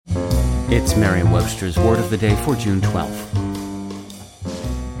It's Merriam-Webster's Word of the Day for June 12th.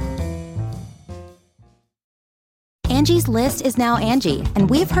 Angie's List is now Angie, and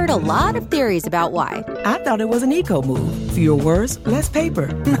we've heard a lot of theories about why. I thought it was an eco move. Fewer words, less paper.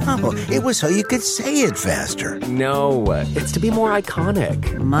 No, it was so you could say it faster. No, it's to be more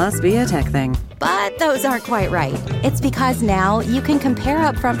iconic. Must be a tech thing. But those aren't quite right. It's because now you can compare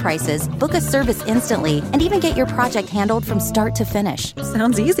upfront prices, book a service instantly, and even get your project handled from start to finish.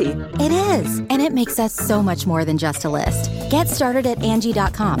 Sounds easy. It is, and it makes us so much more than just a list. Get started at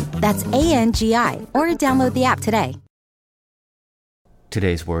Angie.com. That's ANGI, or download the app today.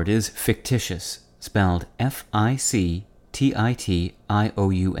 Today's word is fictitious, spelled Fictitious.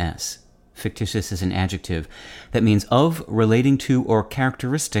 Fictitious is an adjective that means of, relating to, or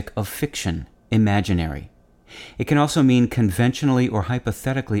characteristic of fiction, imaginary. It can also mean conventionally or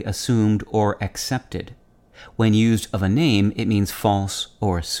hypothetically assumed or accepted. When used of a name, it means false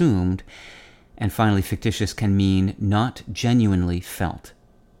or assumed. And finally, fictitious can mean not genuinely felt.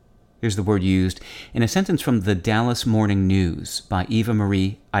 Here's the word used in a sentence from the Dallas Morning News by Eva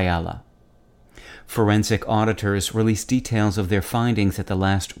Marie Ayala. Forensic auditors released details of their findings at the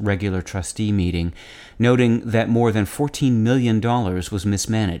last regular trustee meeting, noting that more than $14 million was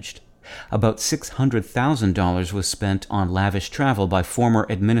mismanaged. About $600,000 was spent on lavish travel by former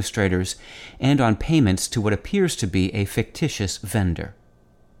administrators and on payments to what appears to be a fictitious vendor.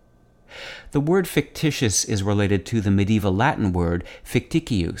 The word fictitious is related to the medieval Latin word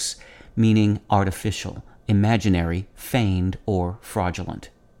fictitious, meaning artificial, imaginary, feigned, or fraudulent.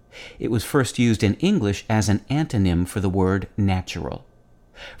 It was first used in English as an antonym for the word natural.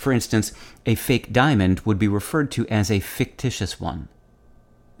 For instance, a fake diamond would be referred to as a fictitious one.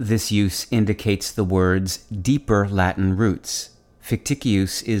 This use indicates the word's deeper Latin roots.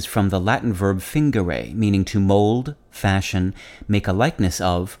 Fictitious is from the Latin verb fingere, meaning to mold, fashion, make a likeness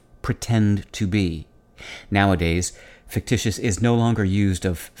of, pretend to be. Nowadays, fictitious is no longer used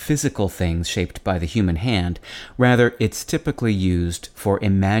of physical things shaped by the human hand. Rather, it's typically used for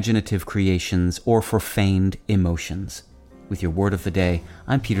imaginative creations or for feigned emotions. With your Word of the Day,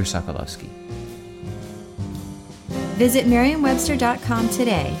 I'm Peter Sokolowski. Visit Merriam-Webster.com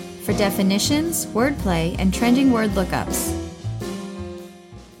today for definitions, wordplay, and trending word lookups.